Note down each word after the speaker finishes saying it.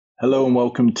Hello and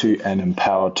welcome to an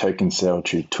Empowa Token Sale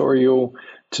tutorial.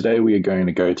 Today we are going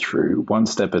to go through one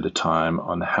step at a time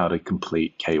on how to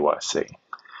complete KYC.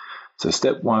 So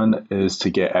step one is to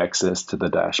get access to the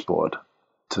dashboard.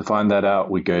 To find that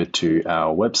out, we go to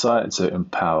our website, so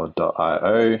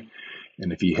empowa.io.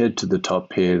 And if you head to the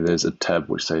top here, there's a tab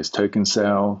which says Token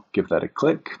Sale. Give that a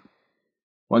click.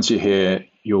 Once you're here,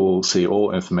 you'll see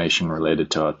all information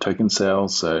related to our token sale,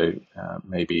 so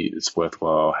maybe it's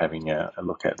worthwhile having a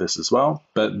look at this as well.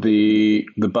 But the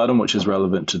button which is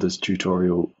relevant to this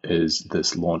tutorial is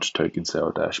this Launch Token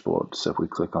Sale dashboard. So if we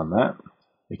click on that,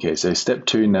 okay, so step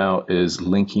two now is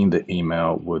linking the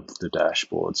email with the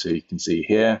dashboard. So you can see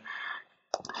here,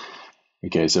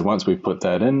 okay, so once we put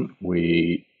that in,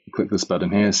 we click this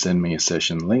button here, send me a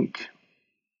session link.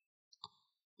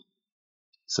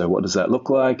 So what does that look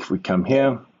like? If we come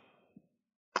here,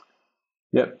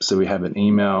 yep, so we have an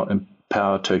email,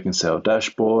 Empowa Token Sale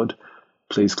dashboard.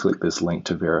 Please click this link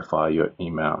to verify your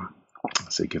email.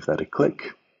 So give that a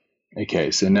click.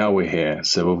 Okay, so now we're here.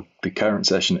 So the current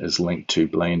session is linked to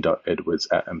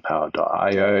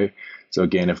blaine.edwards@empowa.io. So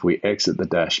again, if we exit the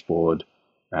dashboard,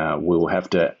 we'll have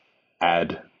to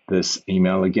add this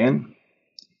email again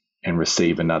and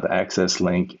receive another access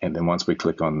link. And then once we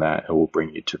click on that, it will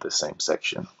bring you to the same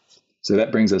section. So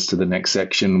that brings us to the next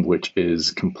section, which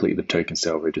is complete the token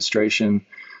sale registration.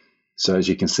 So as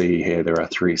you can see here, there are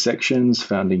three sections: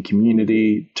 founding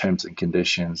community, terms and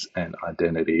conditions, and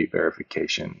identity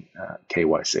verification,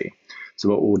 KYC. So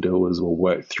what we'll do is we'll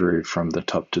work through from the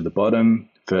top to the bottom,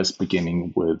 first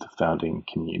beginning with founding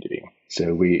community.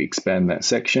 So we expand that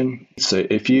section. So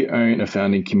if you own a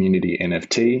founding community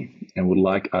NFT and would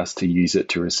like us to use it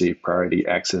to receive priority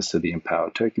access to the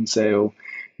Empowa Token Sale,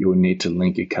 you will need to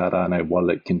link a Cardano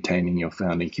wallet containing your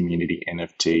founding community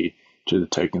NFT to the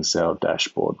token sale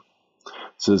dashboard.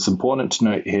 So it's important to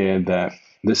note here that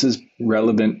this is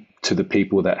relevant to the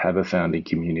people that have a founding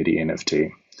community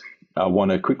NFT. I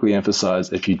want to quickly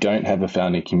emphasize, if you don't have a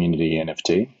founding community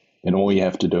NFT, then all you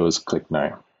have to do is click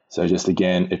no. So just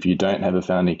again, if you don't have a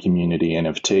founding community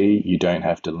NFT, you don't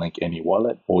have to link any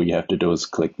wallet. All you have to do is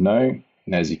click no.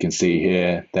 And as you can see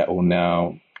here, that will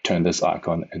now turn this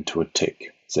icon into a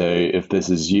tick. So if this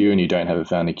is you and you don't have a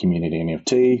founding community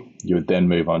NFT, you would then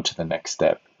move on to the next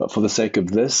step. But for the sake of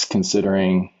this,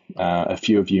 considering a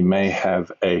few of you may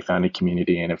have a founding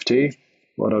community NFT,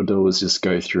 what I'll do is just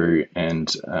go through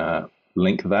and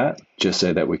link that just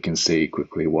so that we can see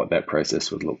quickly what that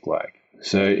process would look like.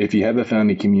 So if you have a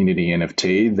founding community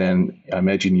NFT, then I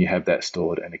imagine you have that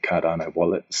stored in a Cardano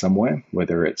wallet somewhere,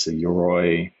 whether it's a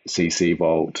Yoroi, CC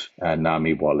Vault,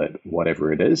 Nami wallet,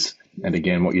 whatever it is. And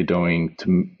again, what you're doing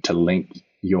to link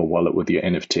your wallet with your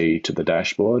NFT to the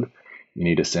dashboard, you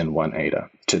need to send 1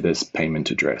 ADA to this payment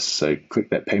address. So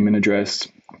click that payment address,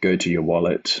 go to your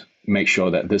wallet, make sure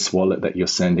that this wallet that you're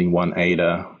sending 1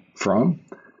 ADA from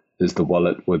is the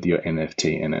wallet with your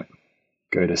NFT in it.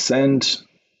 Go to send.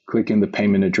 Click in the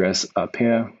payment address up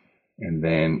here and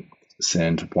then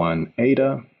send 1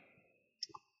 ADA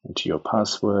into your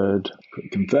password.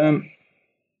 Click confirm.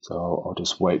 So I'll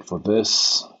just wait for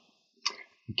this.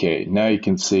 Okay, now you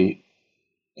can see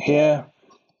here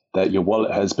that your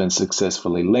wallet has been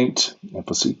successfully linked, and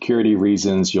for security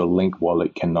reasons, your link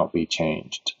wallet cannot be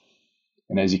changed.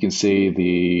 And as you can see,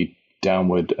 the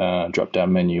downward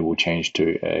drop-down menu will change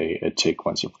to a tick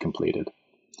once you've completed.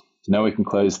 So now we can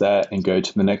close that and go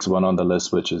to the next one on the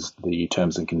list, which is the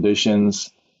terms and conditions.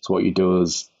 So what you do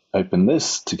is open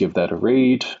this to give that a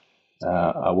read.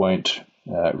 I won't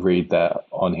read that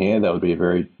on here. That would be a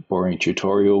very boring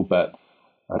tutorial, but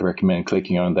I'd recommend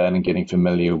clicking on that and getting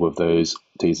familiar with those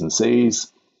T's and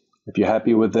C's. If you're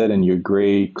happy with it and you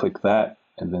agree, click that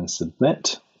and then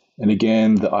submit. And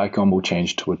again, the icon will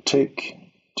change to a tick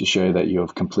to show that you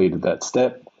have completed that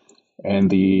step.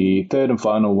 And the third and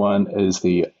final one is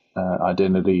the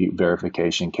identity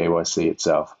verification KYC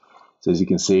itself. So as you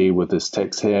can see with this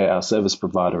text here, our service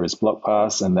provider is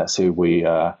BlockPass, and that's who we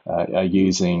are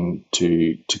using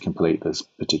to complete this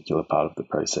particular part of the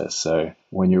process. So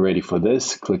when you're ready for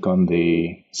this, click on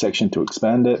the section to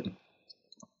expand it.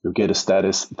 You'll get a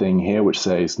status thing here which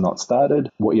says not started.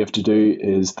 What you have to do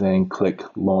is then click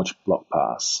Launch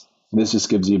BlockPass. This just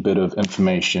gives you a bit of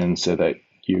information so that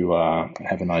you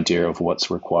have an idea of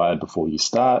what's required before you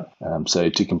start. So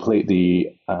to complete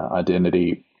the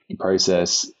identity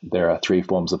process, there are 3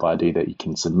 forms of ID that you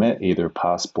can submit, either a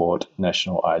passport,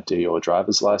 national ID, or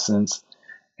driver's license.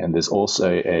 And there's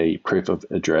also a proof of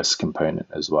address component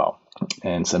as well.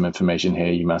 And some information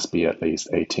here, you must be at least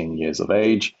 18 years of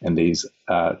age. And these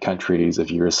countries,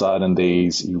 if you reside in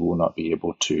these, you will not be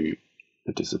able to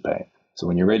participate. So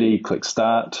when you're ready, click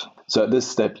start. So at this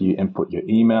step, you input your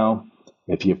email.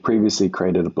 If you've previously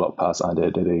created a BlockPass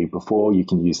identity before, you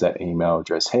can use that email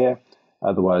address here.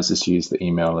 Otherwise, just use the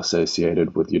email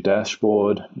associated with your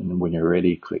dashboard. And when you're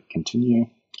ready, click continue.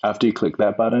 After you click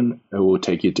that button, it will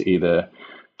take you to either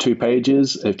 2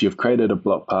 pages. If you've created a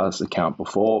BlockPass account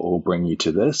before, it will bring you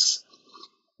to this.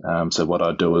 So what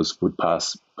I'll do is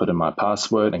put in my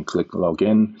password and click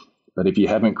login. But if you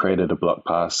haven't created a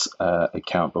BlockPass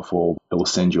account before, it will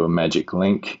send you a magic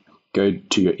link. Go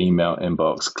to your email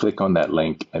inbox, click on that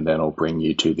link, and then it'll bring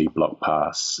you to the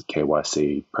BlockPass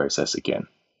KYC process again.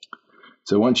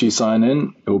 So once you sign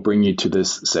in, it will bring you to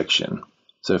this section.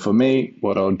 So for me,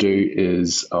 what I'll do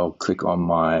is I'll click on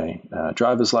my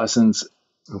driver's license.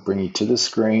 It'll bring you to this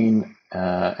screen,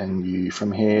 and you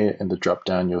from here in the drop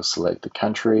down, you'll select the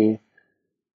country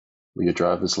where your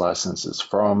driver's license is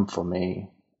from. For me,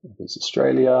 it's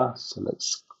Australia. So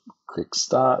let's click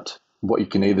start. What you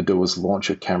can either do is launch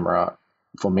your camera.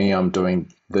 For me, I'm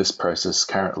doing this process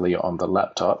currently on the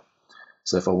laptop.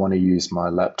 So if I want to use my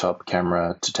laptop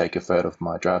camera to take a photo of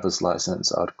my driver's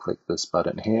license, I'd click this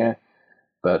button here.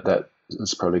 But that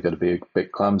is probably going to be a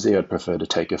bit clumsy. I'd prefer to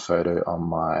take a photo on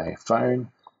my phone.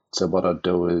 So what I'd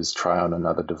do is try on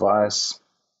another device,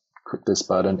 click this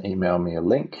button, email me a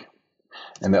link,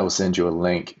 and that will send you a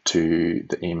link to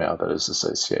the email that is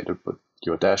associated with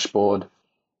your dashboard.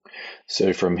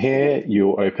 So from here,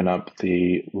 you'll open up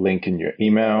the link in your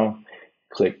email,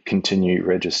 click continue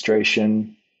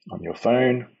registration on your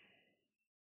phone,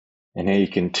 and here you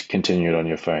can continue it on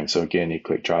your phone. So again, you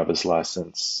click driver's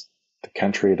license, the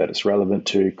country that it's relevant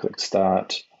to, click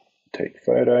start, take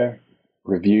photo,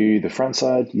 review the front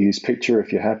side, use picture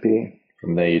if you're happy.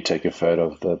 From there, you take a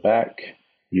photo of the back,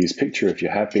 use picture if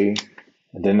you're happy,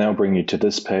 and then they'll bring you to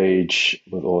this page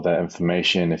with all that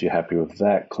information. If you're happy with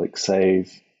that, click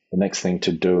save. The next thing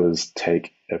to do is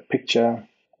take a picture.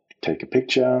 Take a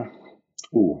picture.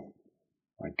 Ooh,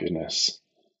 my goodness.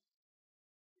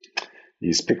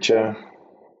 Use picture.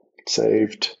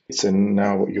 Saved. So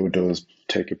now what you'll do is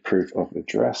take a proof of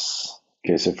address.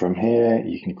 Okay, so from here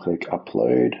you can click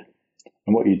upload.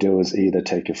 And what you do is either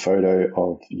take a photo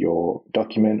of your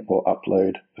document or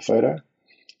upload a photo.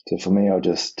 So for me, I'll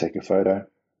just take a photo.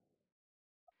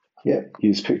 Yep,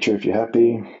 use picture if you're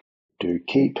happy. Do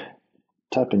keep.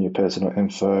 Type in your personal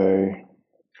info.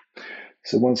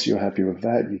 So once you're happy with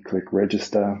that, you click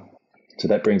register. So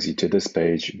that brings you to this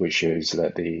page, which shows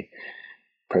that the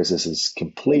process is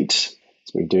complete.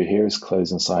 So what we do here is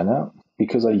close and sign out.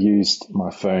 Because I used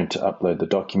my phone to upload the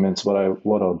documents, what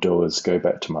I'll do is go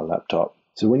back to my laptop.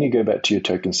 So when you go back to your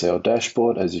token sale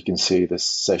dashboard, as you can see, this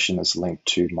session is linked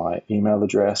to my email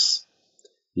address.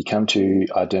 You come to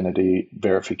identity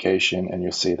verification and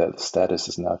you'll see that the status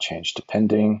is now changed to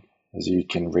pending. As you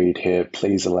can read here,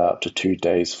 please allow up to 2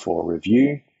 days for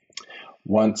review.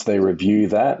 Once they review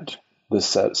that, the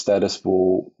status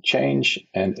will change,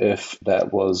 and if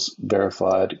that was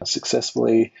verified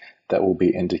successfully, that will be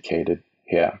indicated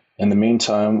here. In the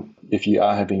meantime, if you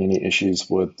are having any issues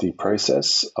with the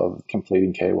process of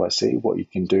completing KYC, what you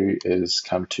can do is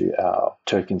come to our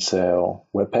token sale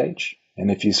webpage. And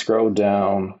if you scroll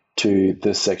down to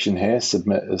this section here,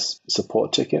 submit a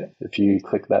support ticket. If you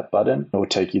click that button, it will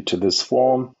take you to this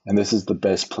form. And this is the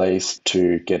best place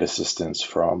to get assistance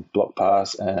from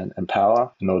BlockPass and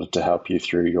Empowa in order to help you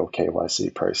through your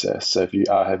KYC process. So if you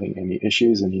are having any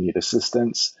issues and you need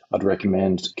assistance, I'd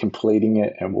recommend completing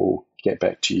it, and we'll get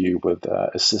back to you with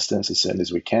assistance as soon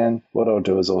as we can. What I'll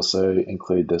do is also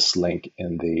include this link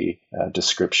in the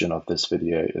description of this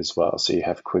video as well, so you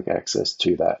have quick access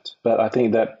to that. But I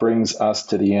think that brings us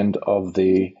to the end of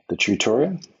the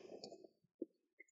tutorial.